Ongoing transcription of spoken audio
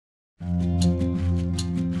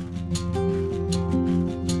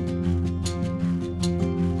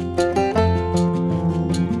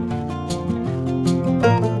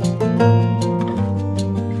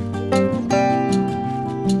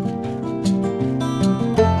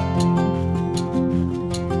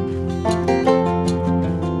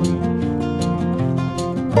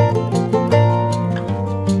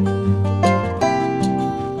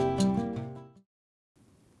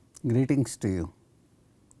Greetings to you.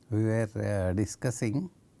 We were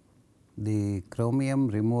discussing the chromium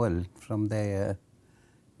removal from the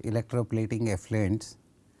electroplating effluents,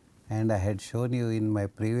 and I had shown you in my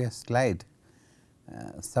previous slide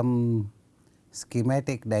some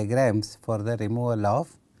schematic diagrams for the removal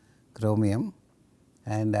of chromium,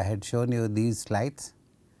 and I had shown you these slides,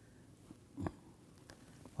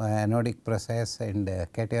 anodic process and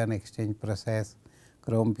cation exchange process,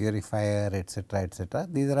 chrome purifier, etc., etc.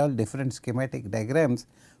 These are all different schematic diagrams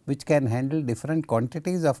which can handle different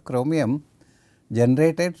quantities of chromium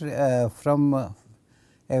generated from a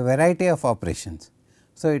variety of operations.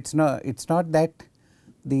 So, it is not that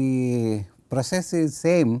the process is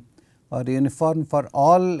same or uniform for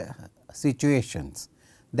all situations,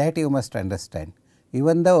 that you must understand.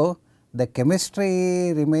 Even though the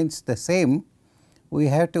chemistry remains the same, we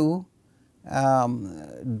have to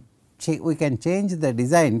we can change the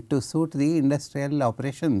design to suit the industrial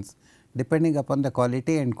operations depending upon the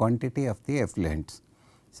quality and quantity of the effluents.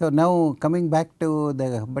 So, now coming back to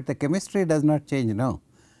but the chemistry does not change now.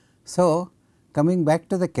 So, coming back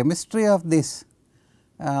to the chemistry of this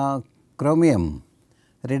chromium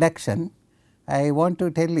reduction, I want to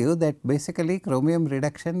tell you that basically chromium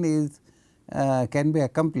reduction is can be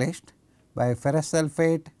accomplished by ferrous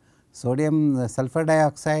sulphate, sodium sulphur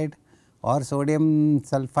dioxide or sodium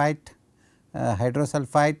sulphite,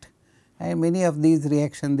 hydrosulphite, and many of these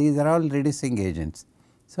reactions, these are all reducing agents.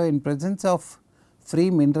 So, in presence of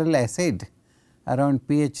free mineral acid around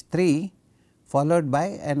pH 3 followed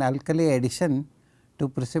by an alkali addition to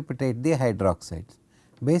precipitate the hydroxides.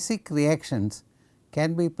 Basic reactions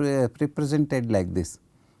can be represented like this.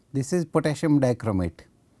 This is potassium dichromate,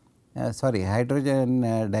 hydrogen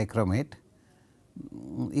dichromate.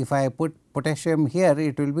 If I put potassium here,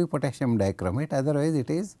 it will be potassium dichromate, otherwise it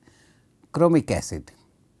is chromic acid.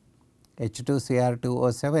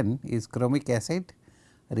 H2Cr2O7 is chromic acid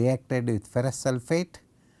reacted with ferrous sulphate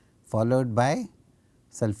followed by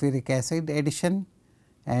sulphuric acid addition,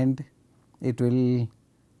 and it will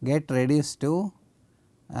get reduced to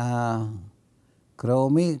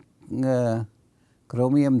chromium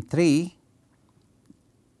 3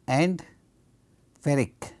 and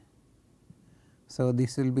ferric. So,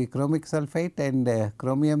 this will be chromic sulphate and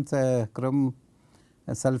chromium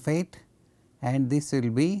sulphate, and this will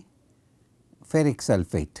be ferric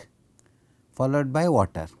sulphate followed by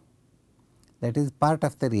water, that is part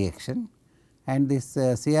of the reaction, and this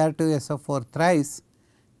Cr2SO4 thrice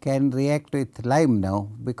can react with lime now,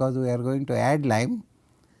 because we are going to add lime.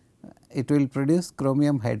 It will produce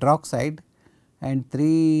chromium hydroxide and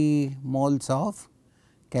 3 moles of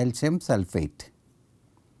calcium sulphate.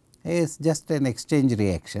 It is just an exchange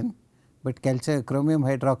reaction, but chromium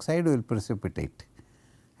hydroxide will precipitate,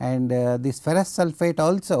 and this ferrous sulphate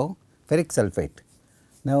also ferric sulphate.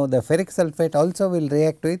 Now, the ferric sulphate also will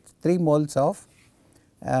react with 3 moles of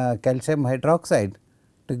calcium hydroxide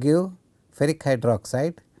to give ferric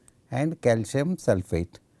hydroxide and calcium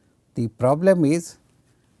sulphate. The problem is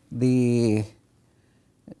the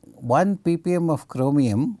 1 ppm of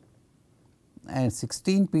chromium and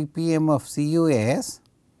 16 ppm of CuAs,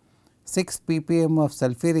 6 ppm of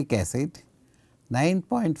sulphuric acid,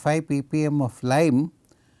 9.5 ppm of lime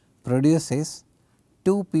produces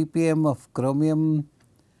 2 ppm of chromium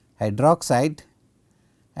hydroxide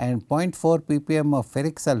and 0.4 ppm of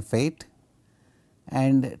ferric sulphate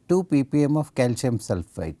and 2 ppm of calcium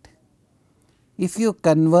sulphate. If you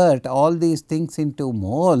convert all these things into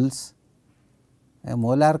moles,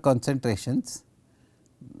 molar concentrations,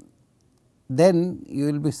 then you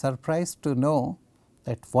will be surprised to know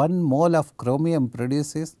that 1 mole of chromium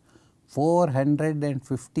produces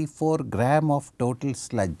 454 gram of total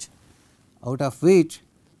sludge, out of which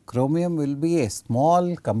chromium will be a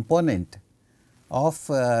small component of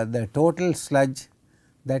the total sludge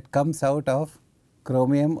that comes out of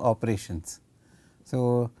chromium operations.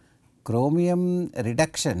 So, chromium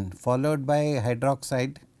reduction followed by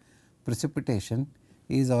hydroxide precipitation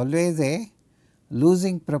is always a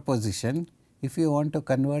losing proposition if you want to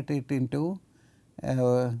convert it into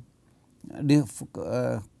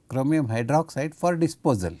chromium hydroxide for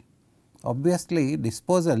disposal. Obviously,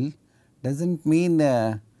 disposal does not mean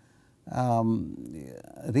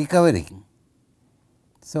recovery.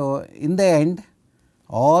 So, in the end,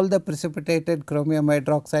 all the precipitated chromium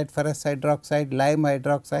hydroxide, ferrous hydroxide,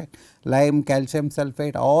 lime, calcium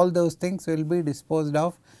sulphate, all those things will be disposed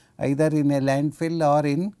of either in a landfill or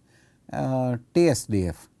in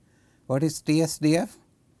TSDF. What is TSDF?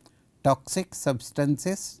 Toxic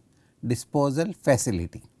Substances Disposal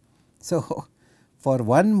Facility. So, for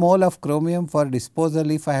 1 mole of chromium for disposal,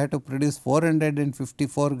 if I have to produce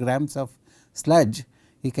 454 grams of sludge,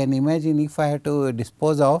 You can imagine if I have to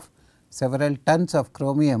dispose of several tons of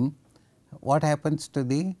chromium, what happens to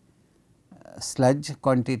the sludge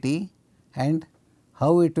quantity and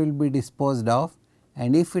how it will be disposed of,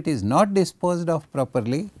 and if it is not disposed of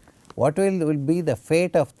properly, what will be the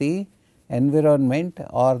fate of the environment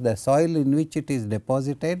or the soil in which it is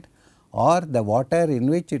deposited or the water in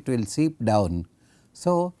which it will seep down.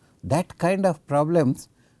 So, that kind of problems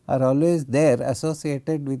are always there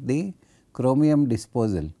associated with the chromium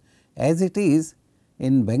disposal. As it is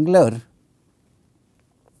in Bangalore,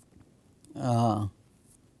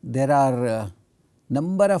 there are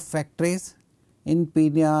number of factories in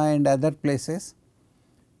Pina and other places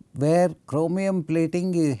where chromium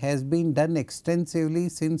plating has been done extensively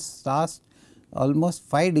since last almost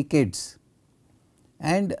 5 decades,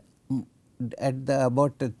 and at the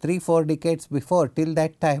about 3-4 decades before, till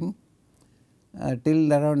that time,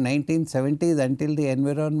 till around 1970s, until the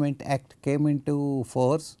Environment Act came into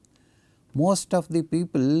force, most of the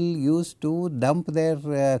people used to dump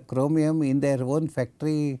their chromium in their own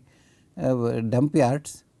factory dump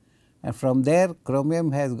yards, and from there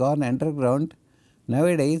chromium has gone underground.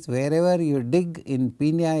 Nowadays, wherever you dig in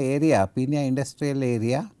Pina area, Pina industrial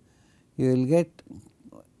area, you will get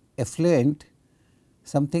effluent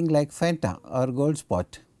something like Fanta or gold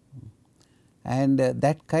spot, and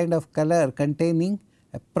that kind of color containing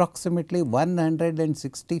approximately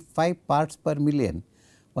 165 parts per million.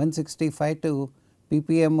 165 to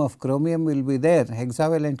ppm of chromium will be there,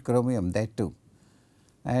 hexavalent chromium, that too,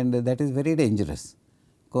 and that is very dangerous.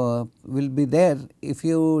 Will be there if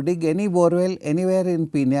you dig any borewell anywhere in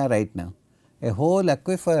Pina right now, a whole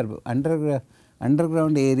aquifer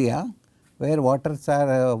underground area where waters are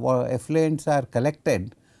effluents are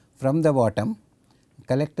collected from the bottom,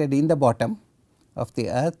 collected in the bottom of the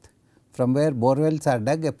earth, from where borewells are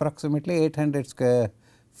dug approximately 800 square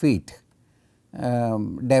feet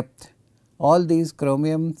depth. All these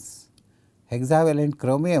chromiums, hexavalent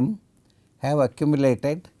chromium, have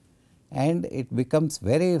accumulated, and it becomes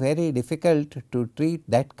very difficult to treat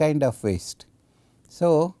that kind of waste.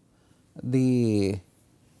 So, the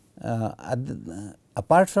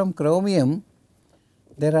apart from chromium,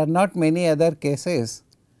 there are not many other cases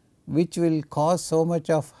which will cause so much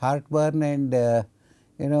of heartburn and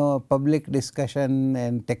public discussion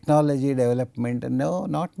and technology development. No,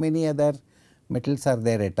 not many other metals are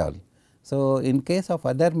there at all. So, in case of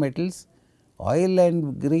other metals, oil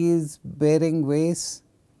and grease bearing waste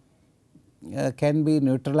can be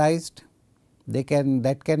neutralized.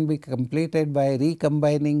 That can be completed by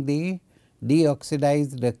recombining the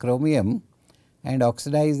deoxidized chromium and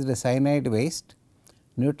oxidized cyanide waste,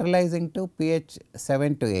 neutralizing to pH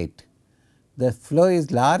 7 to 8. The flow is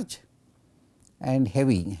large and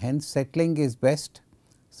heavy, hence settling is best.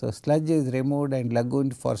 So, sludge is removed and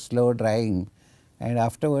lagooned for slow drying, and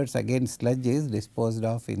afterwards again sludge is disposed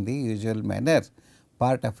of in the usual manner.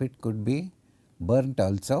 Part of it could be burnt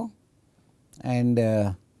also, and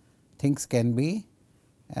things can be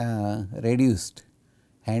reduced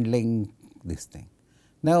handling this thing.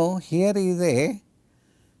 Now, here is a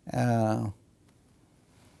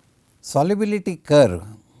solubility curve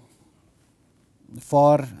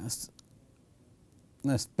for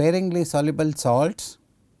sparingly soluble salts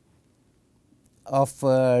of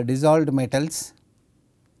dissolved metals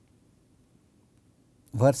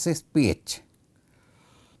versus pH.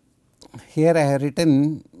 Here I have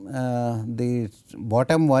written the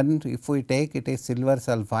bottom one, if we take it is silver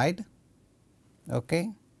sulphide.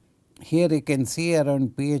 Okay. Here you can see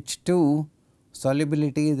around pH 2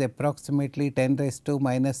 solubility is approximately 10 raised to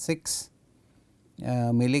minus 6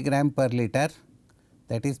 milligram per liter,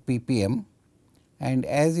 that is ppm, and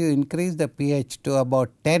as you increase the pH to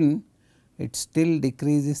about 10, it still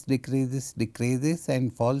decreases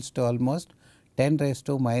and falls to almost 10 raised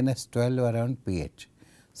to minus 12 around pH.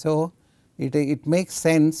 So, it makes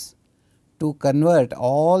sense to convert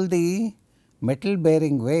all the metal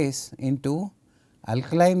bearing waste into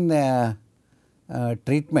alkaline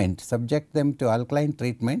treatment, subject them to alkaline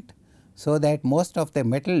treatment, so that most of the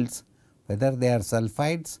metals, whether they are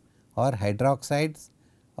sulphides or hydroxides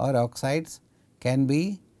or oxides, can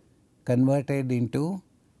be converted into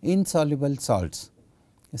insoluble salts.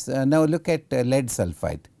 So, now look at lead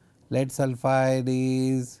sulphide. Lead sulphide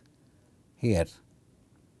is here,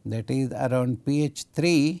 that is around pH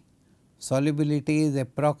 3, solubility is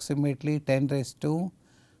approximately 10 raised to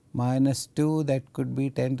minus 2, that could be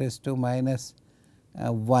 10 raised to minus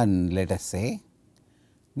 1, let us say.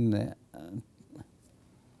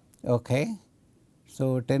 Okay.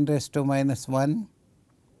 So, 10 raised to minus 1,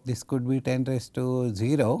 this could be 10 raised to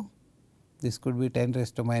 0, this could be 10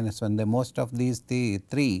 raised to minus 1. The most of these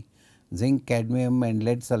three zinc, cadmium and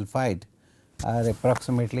lead sulphide are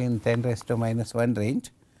approximately in 10 raised to minus 1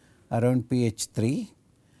 range around pH 3,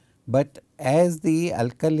 but as the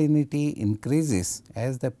alkalinity increases,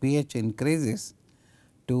 as the pH increases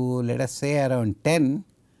to let us say around 10,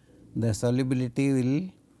 the solubility will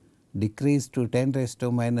decrease to 10 raised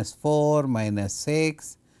to minus 4, minus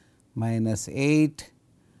 6, minus 8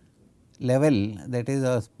 level, that is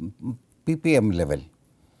a ppm level.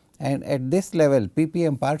 And at this level,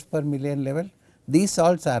 ppm parts per million level, these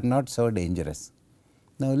salts are not so dangerous.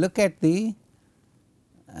 Now, look at the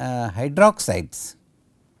hydroxides.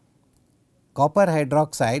 Copper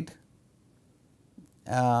hydroxide,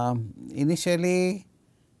 initially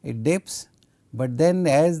it dips, but then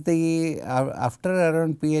as the after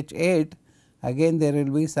around pH 8, again there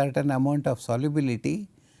will be certain amount of solubility,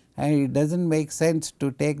 and it does not make sense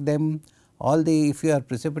to take them all the, if you are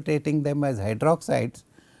precipitating them as hydroxides,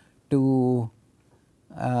 to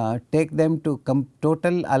take them to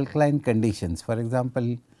total alkaline conditions. For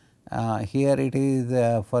example, here it is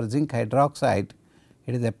for zinc hydroxide,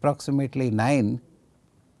 it is approximately 9,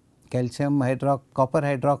 copper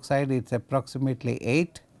hydroxide it is approximately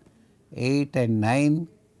 8 and 9,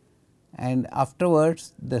 and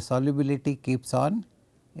afterwards the solubility keeps on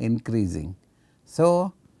increasing.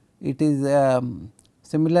 So, it is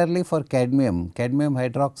similarly for cadmium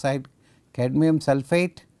hydroxide, cadmium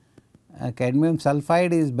sulphate, cadmium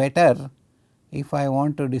sulphide is better if I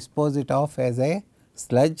want to dispose it off as a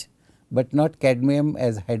sludge, but not cadmium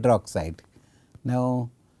as hydroxide. Now,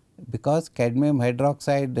 because cadmium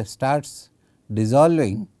hydroxide starts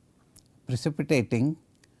dissolving, precipitating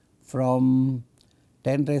from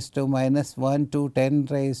 10 raised to minus 1 to 10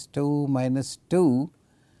 raised to minus 2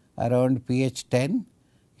 around pH 10.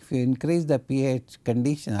 If you increase the pH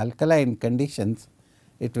condition, alkaline conditions,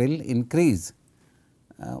 it will increase,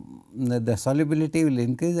 the solubility will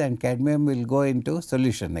increase and cadmium will go into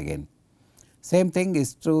solution again. Same thing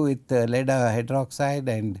is true with lead hydroxide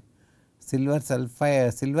and silver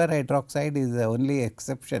sulphide. Silver hydroxide is the only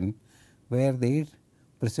exception where the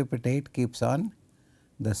precipitate keeps on,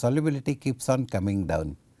 the solubility keeps on coming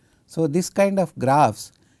down. So, this kind of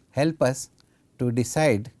graphs help us to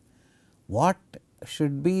decide what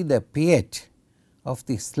should be the pH of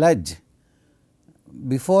the sludge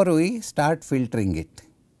before we start filtering it.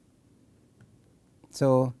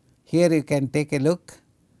 So, here you can take a look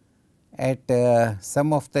at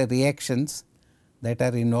some of the reactions that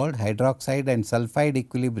are involved, hydroxide and sulphide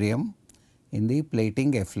equilibrium in the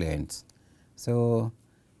plating effluents. So,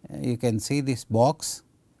 you can see this box,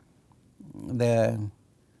 there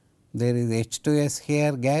is H2S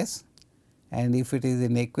here gas, and if it is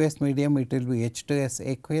in aqueous medium it will be H2S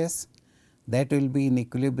aqueous, that will be in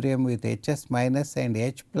equilibrium with HS minus and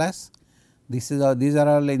H plus. These are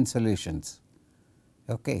all in solutions.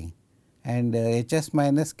 Okay. And HS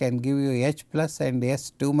minus can give you H plus and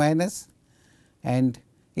S2 minus, and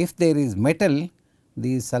if there is metal,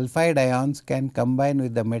 these sulphide ions can combine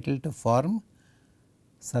with the metal to form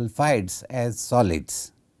sulphides as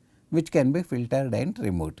solids, which can be filtered and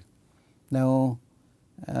removed. Now,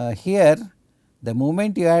 here the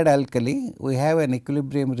moment you add alkali, we have an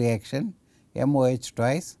equilibrium reaction MOH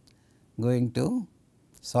twice going to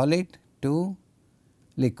solid to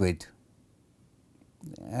liquid,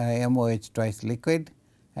 MOH twice liquid,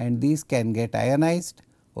 and these can get ionized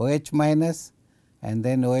OH minus and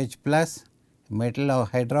then OH plus, metal or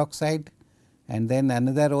hydroxide, and then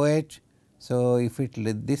another OH. So, if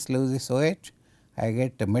this loses OH, I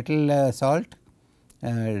get a metal salt,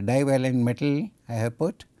 divalent metal I have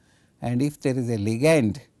put, and if there is a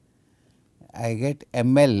ligand, I get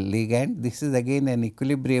Ml ligand. This is again an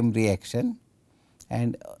equilibrium reaction,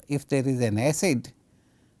 and if there is an acid,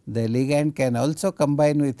 the ligand can also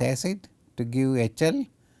combine with acid to give HL,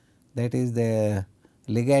 that is the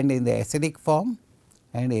ligand in the acidic form,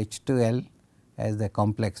 and H2L as the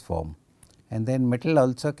complex form, and then metal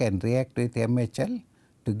also can react with MHL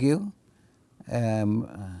to give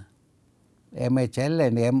MHL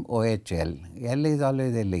and MOHL. L is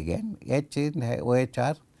always a ligand, H and OH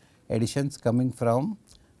are additions coming from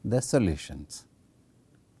the solutions.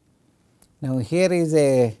 Now, here is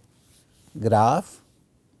a graph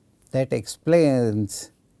that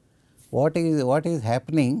explains what is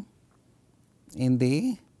happening in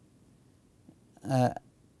the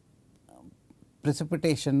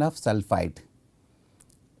precipitation of sulphide.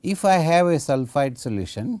 If I have a sulphide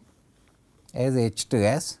solution as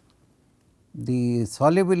H2S, the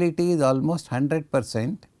solubility is almost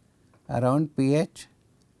 100% around pH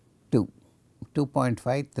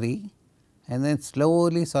 2.53, and then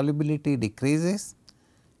slowly solubility decreases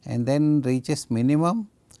and then reaches minimum,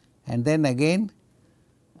 and then again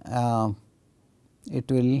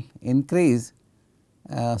it will increase,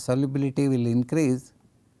 solubility will increase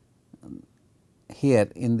here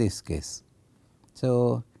in this case.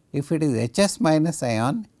 So, if it is Hs minus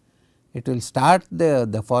ion, it will start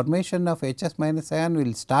the formation of Hs minus ion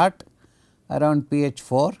will start around pH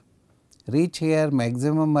 4, reach here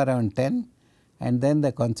maximum around 10, and then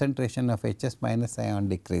the concentration of Hs minus ion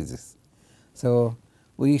decreases. So,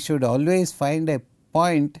 we should always find a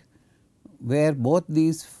point where both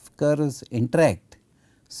these curves interact,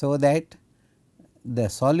 so that the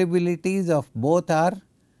solubilities of both are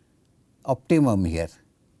optimum here.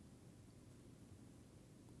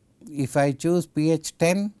 If I choose pH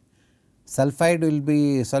 10, sulphide will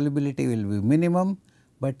be solubility will be minimum,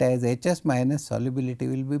 but as Hs minus solubility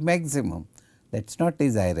will be maximum, that is not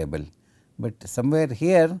desirable. But somewhere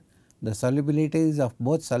here the solubilities of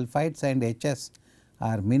both sulphides and Hs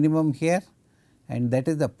are minimum here, and that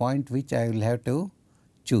is the point which I will have to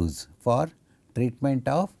choose for treatment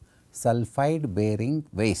of sulphide bearing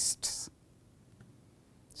wastes.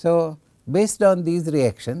 So, based on these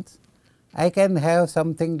reactions, I can have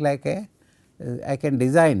something like I can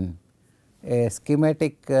design a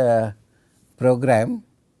schematic program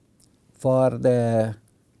for the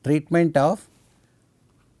treatment of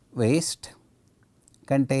waste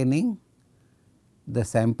containing the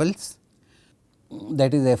samples,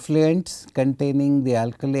 that is effluents containing the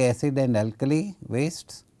alkali acid and alkali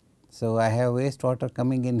wastes. So, I have waste water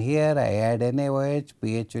coming in here, I add NaOH,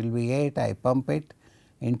 pH will be 8, I pump it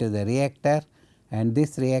into the reactor, and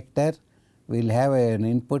this reactor will have an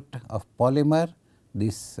input of polymer.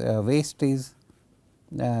 This waste is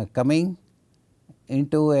coming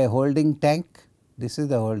into a holding tank, this is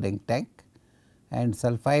the holding tank, and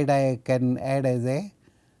sulphide I can add as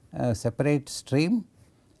a separate stream,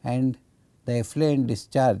 and the effluent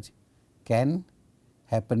discharge can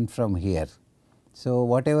happen from here. So,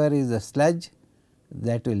 whatever is the sludge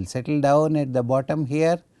that will settle down at the bottom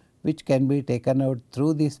here, which can be taken out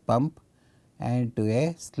through this pump and to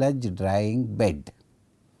a sludge drying bed.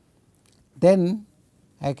 Then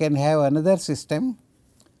I can have another system,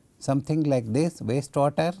 something like this: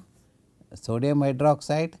 wastewater, sodium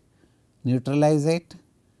hydroxide, neutralize it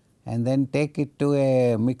and then take it to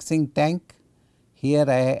a mixing tank. Here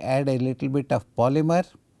I add a little bit of polymer,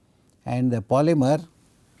 and the polymer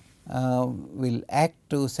will act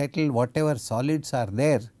to settle whatever solids are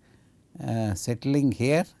there settling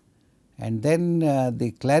here, and then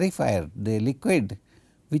the clarifier, the liquid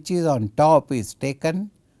which is on top, is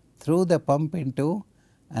taken through the pump into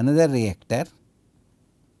another reactor,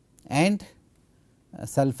 and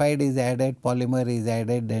sulphide is added, polymer is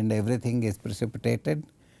added, and everything is precipitated,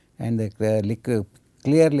 and the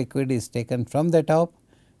clear liquid is taken from the top,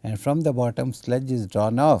 and from the bottom sludge is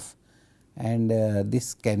drawn off, and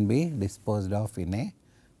this can be disposed of in a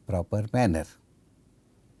proper manner.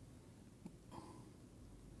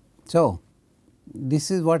 So, this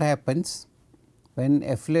is what happens when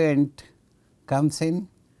effluent comes in.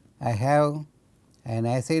 I have an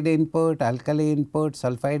acid input, alkali input,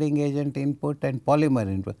 sulphiding agent input, and polymer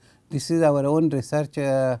input. This is our own research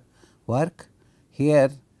work. Here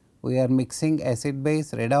we are mixing acid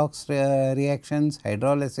base, redox reactions,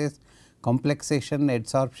 hydrolysis, complexation,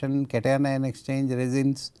 adsorption, cation ion exchange,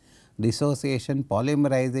 resins, dissociation,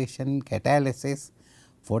 polymerization, catalysis,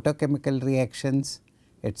 photochemical reactions,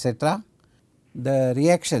 etc. The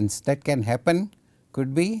reactions that can happen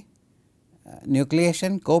could be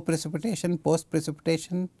nucleation, co-precipitation,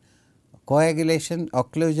 post-precipitation, coagulation,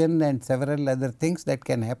 occlusion, and several other things that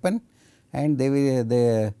can happen, and they will,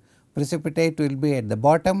 the precipitate will be at the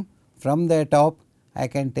bottom. From the top I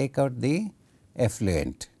can take out the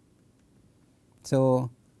effluent. So,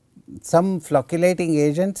 some flocculating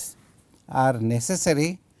agents are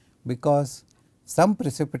necessary because some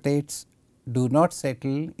precipitates do not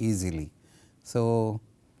settle easily. So,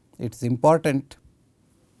 it is important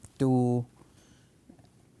to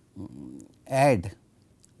add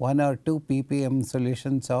 1 or 2 ppm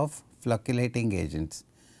solutions of flocculating agents.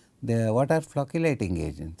 What are flocculating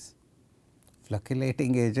agents?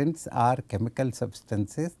 Flocculating agents are chemical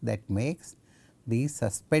substances that makes these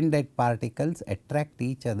suspended particles attract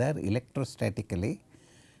each other electrostatically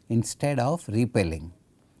instead of repelling.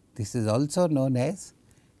 This is also known as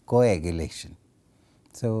coagulation.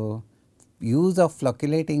 So, use of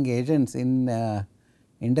flocculating agents in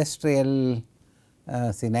industrial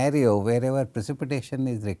scenario wherever precipitation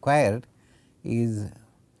is required is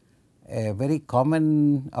a very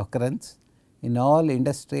common occurrence in all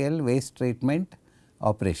industrial waste treatment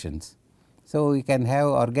operations. So, we can have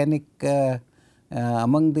organic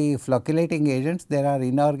among the flocculating agents, there are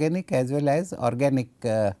inorganic as well as organic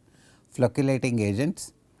flocculating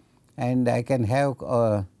agents. and I can have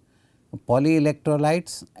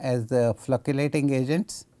polyelectrolytes as the flocculating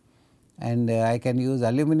agents, and I can use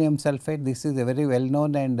aluminum sulphate. This is a very well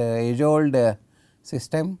known and age old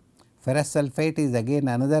system. Ferrous sulphate is again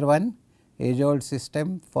another one age old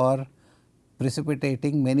system for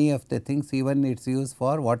precipitating many of the things, even it is used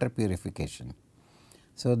for water purification.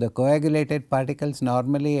 So, the coagulated particles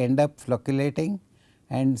normally end up flocculating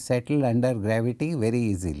and settle under gravity very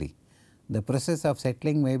easily. The process of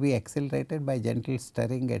settling may be accelerated by gentle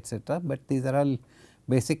stirring, etc., but these are all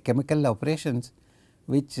basic chemical operations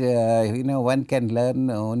which one can learn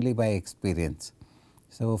only by experience.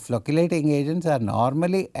 So, flocculating agents are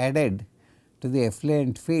normally added to the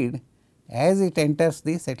effluent feed as it enters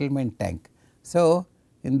the settlement tank. So,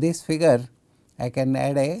 in this figure I can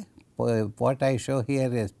add a what I show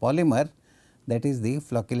here is polymer, that is the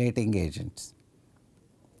flocculating agents.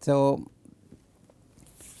 So,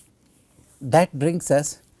 that brings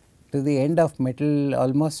us to the end of metal,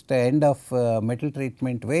 almost end of metal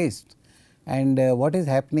treatment waste, and what is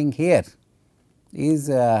happening here is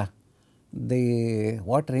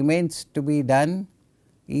what remains to be done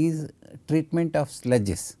is treatment of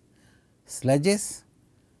sludges. Sludges,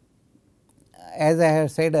 as I have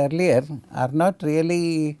said earlier, are not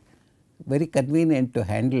really very convenient to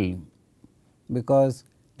handle, because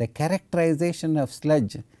the characterization of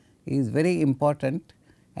sludge is very important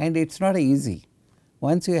and it is not easy.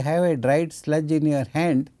 Once you have a dried sludge in your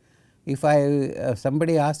hand, if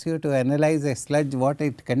somebody asks you to analyze a sludge, what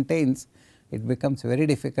it contains, it becomes very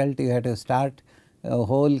difficult. You have to start a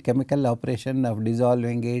whole chemical operation of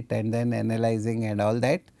dissolving it and then analyzing and all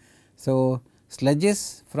that. So,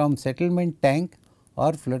 sludges from settlement tank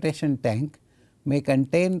or flotation tank may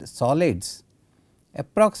contain solids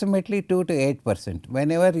approximately 2 to 8%.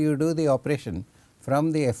 Whenever you do the operation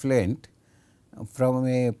from the effluent, from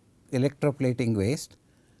a electroplating waste,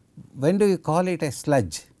 when do you call it a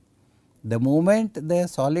sludge? The moment the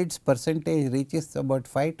solids percentage reaches about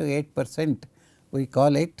 5 to 8%, we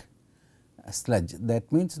call it a sludge.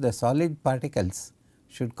 That means the solid particles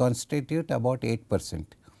should constitute about 8%.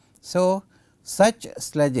 So, such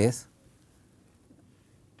sludges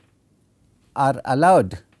are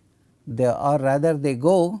allowed, or rather they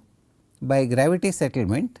go by gravity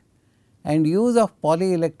settlement, and use of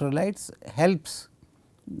polyelectrolytes helps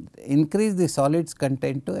increase the solids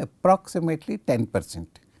content to approximately 10%,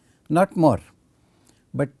 not more.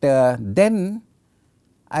 But then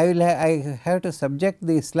I have to subject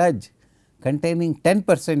the sludge containing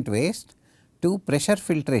 10% waste to pressure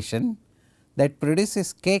filtration that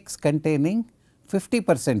produces cakes containing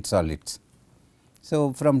 50% solids.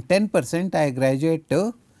 So, from 10% I graduate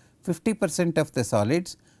to 50% of the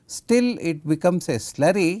solids, still it becomes a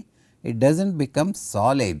slurry, it does not become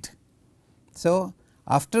solid. So,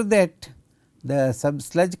 after that the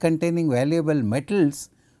sludge containing valuable metals,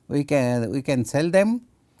 we can sell them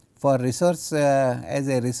for resource as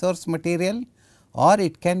a resource material, or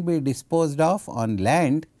it can be disposed of on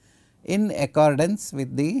land in accordance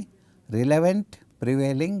with the relevant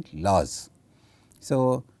prevailing laws.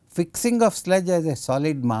 So, fixing of sludge as a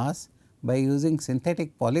solid mass by using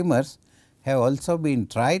synthetic polymers have also been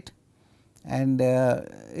tried, and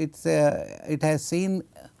it has seen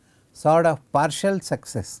sort of partial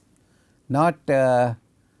success, not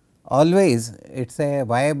always it is a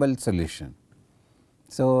viable solution.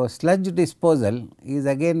 So, sludge disposal is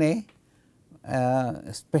again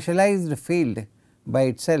a specialized field by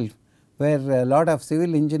itself, where a lot of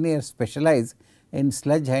civil engineers specialize in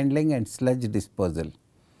sludge handling and sludge disposal.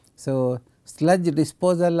 So, sludge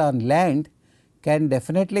disposal on land can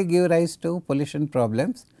definitely give rise to pollution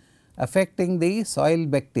problems affecting the soil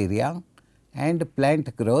bacteria and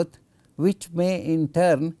plant growth, which may in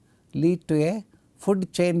turn lead to a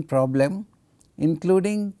food chain problem,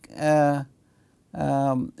 including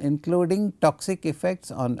toxic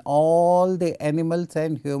effects on all the animals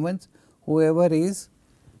and humans, whoever is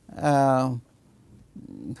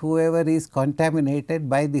contaminated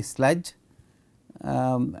by the sludge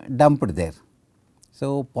dumped there.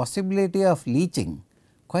 So, possibility of leaching,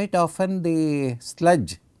 quite often the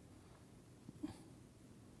sludge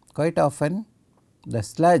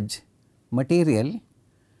material,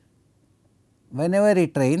 whenever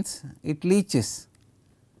it rains, it leaches.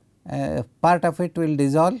 Part of it will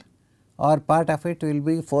dissolve, or part of it will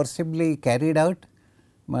be forcibly carried out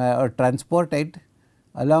or transported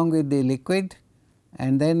along with the liquid,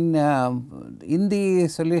 and then in the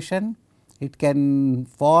solution it can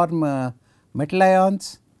form metal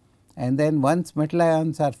ions, and then once metal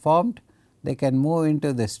ions are formed, they can move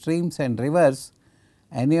into the streams and rivers.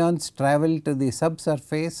 Anions travel to the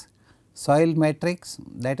subsurface soil matrix,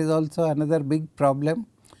 that is also another big problem.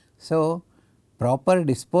 So, proper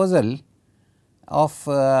disposal of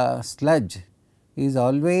sludge is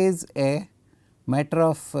always a matter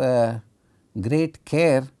of great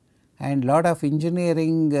care, and lot of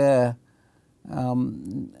engineering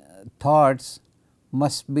thoughts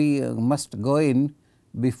must go in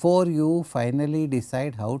before you finally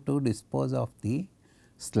decide how to dispose of the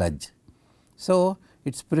sludge. So,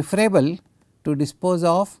 it is preferable to dispose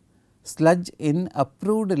of sludge in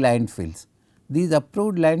approved landfills. These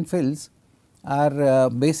approved landfills are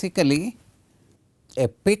basically a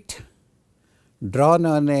pit drawn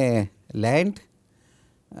on a land.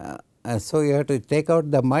 So, you have to take out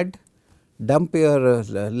the mud, dump your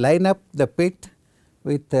line up the pit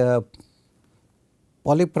with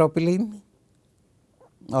polypropylene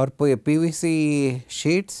or PVC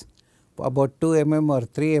sheets about 2 mm or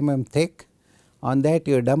 3 mm thick. On that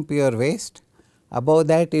you dump your waste. Above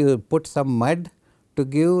that you put some mud to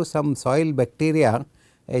give some soil bacteria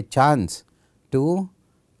a chance to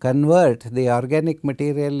convert the organic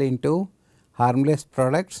material into harmless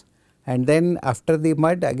products, and then after the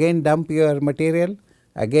mud again dump your material,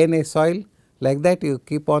 again a soil, like that you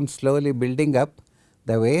keep on slowly building up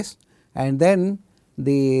the waste. And then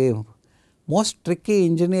the most tricky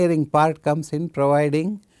engineering part comes in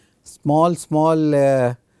providing small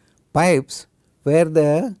pipes where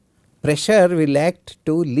the pressure will act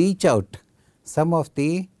to leach out some of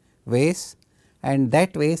the waste, and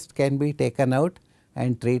that waste can be taken out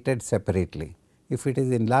and treated separately. If it is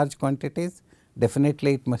in large quantities,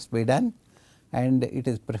 definitely it must be done, and it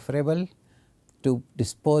is preferable to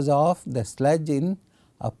dispose of the sludge in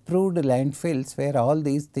approved landfills where all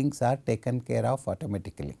these things are taken care of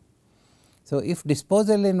automatically. So, if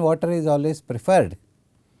disposal in water is always preferred,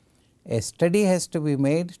 a study has to be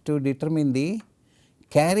made to determine the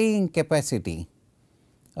carrying capacity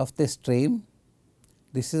of the stream.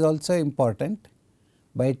 This is also important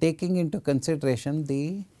by taking into consideration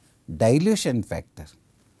the dilution factor.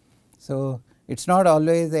 So, it is not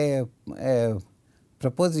always a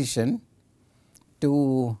proposition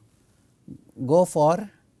to go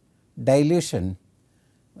for dilution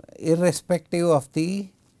irrespective of the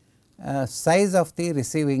size of the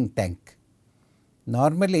receiving tank.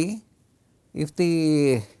 Normally, if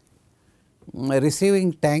the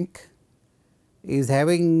receiving tank is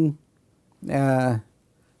having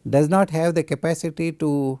does not have the capacity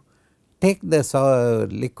to take the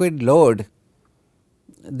liquid load,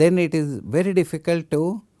 then it is very difficult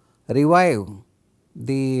to revive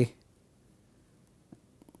the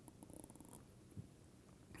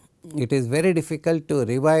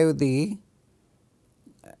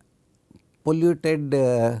polluted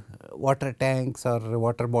water tanks or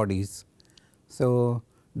water bodies. So,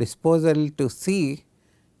 disposal to sea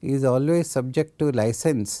is always subject to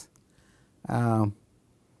license.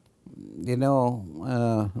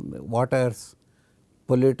 Waters,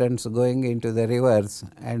 pollutants going into the rivers,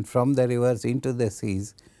 and from the rivers into the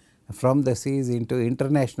seas, from the seas into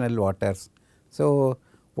international waters. So,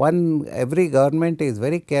 every government is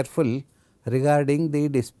very careful regarding the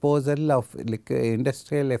disposal of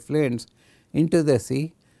industrial effluents into the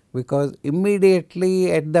sea, because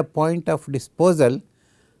immediately at the point of disposal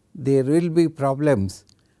there will be problems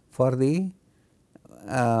for the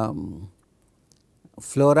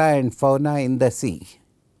flora and fauna in the sea.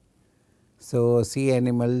 So, sea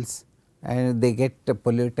animals, and they get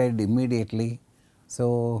polluted immediately.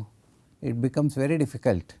 So, it becomes very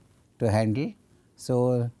difficult to handle.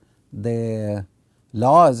 So, the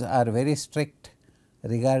laws are very strict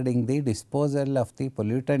regarding the disposal of the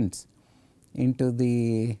pollutants into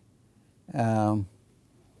the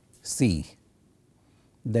sea.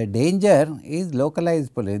 The danger is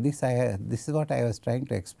localized pollution. This is what I was trying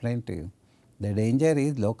to explain to you. The danger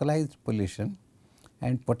is localized pollution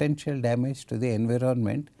and potential damage to the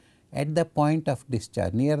environment at the point of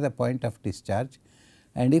discharge, near the point of discharge,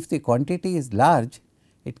 and if the quantity is large,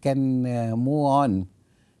 it can move on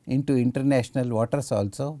into international waters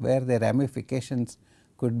also, where the ramifications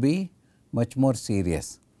could be much more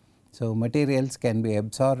serious. So, materials can be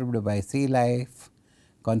absorbed by sea life,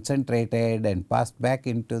 concentrated and passed back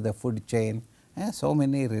into the food chain, and so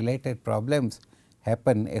many related problems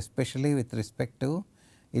happen, especially with respect to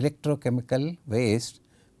electrochemical waste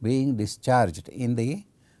being discharged in the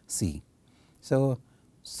sea. So,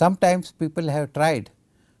 sometimes people have tried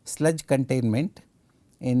sludge containment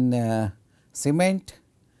in cement,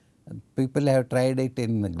 people have tried it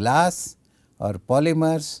in glass or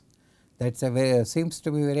polymers. That is seems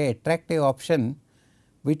to be a very attractive option,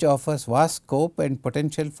 which offers vast scope and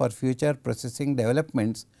potential for future processing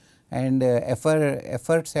developments, and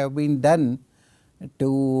efforts have been done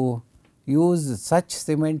to use such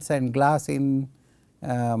cements and glass in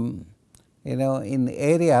in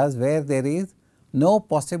areas where there is no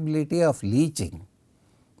possibility of leaching.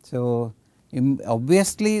 So,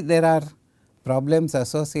 obviously, there are problems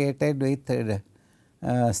associated with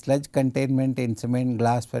sludge containment in cement,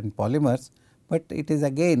 glass and polymers, but it is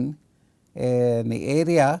again an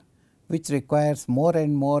area which requires more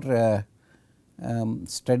and more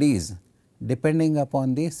studies depending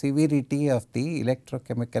upon the severity of the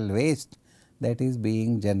electrochemical waste that is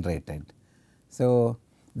being generated. So,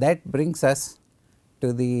 that brings us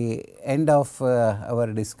to the end of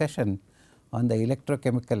our discussion on the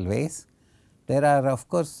electrochemical waste. There are of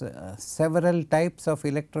course several types of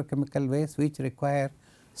electrochemical waste which require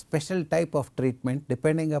special type of treatment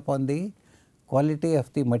depending upon the quality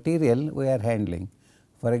of the material we are handling.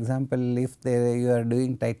 For example, if you are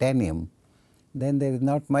doing titanium, then there is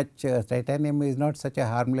not much titanium is not such a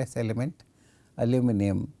harmless element,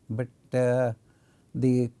 aluminum, but the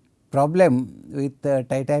problem with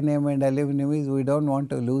titanium and aluminum is we do not want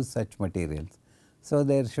to lose such materials. So,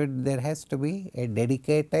 there has to be a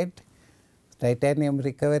dedicated titanium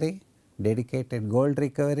recovery, dedicated gold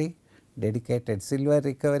recovery, dedicated silver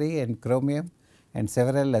recovery and chromium and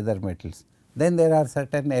several other metals. Then there are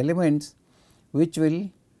certain elements which will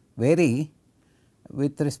vary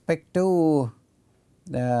with respect to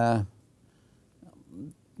the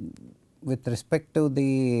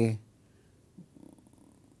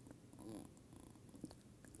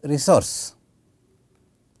resource,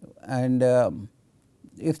 and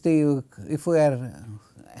if we are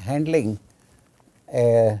handling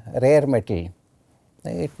a rare metal,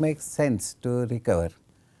 it makes sense to recover.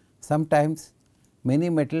 Sometimes many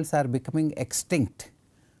metals are becoming extinct.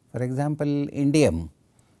 For example, indium,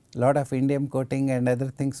 lot of indium coating and other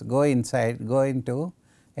things go into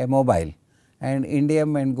a mobile, and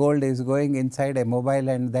indium and gold is going inside a mobile,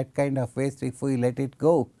 and that kind of waste, if we let it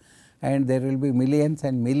go, and there will be millions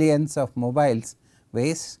and millions of mobiles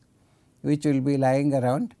waste which will be lying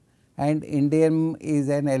around, and indium is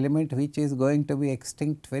an element which is going to be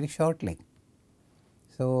extinct very shortly.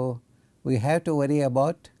 So, we have to worry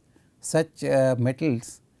about such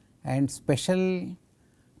metals, and special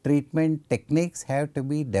treatment techniques have to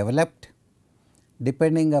be developed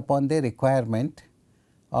depending upon the requirement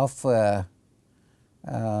of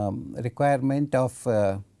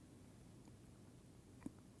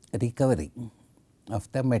recovery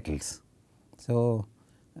of the metals. So,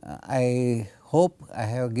 I hope I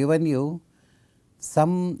have given you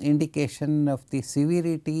some indication of the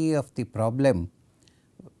severity of the problem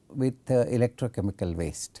with electrochemical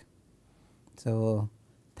waste. So,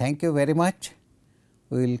 thank you very much.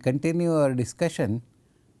 We will continue our discussion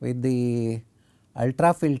with the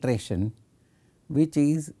ultrafiltration, which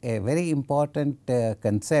is a very important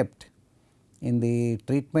concept in the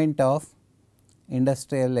treatment of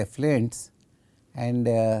industrial effluents, and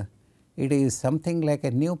it is something like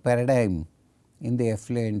a new paradigm in the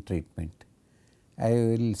effluent treatment. I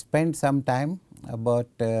will spend some time about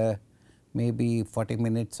maybe 40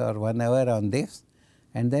 minutes or 1 hour on this,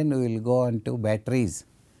 and then we will go on to batteries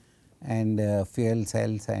and fuel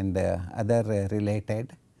cells and other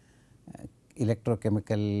related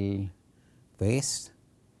electrochemical waste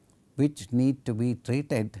which need to be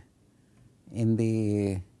treated in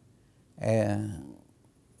the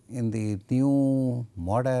new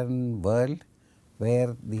modern world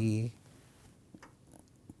where the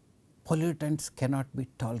pollutants cannot be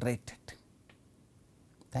tolerated.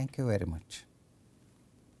 Thank you very much.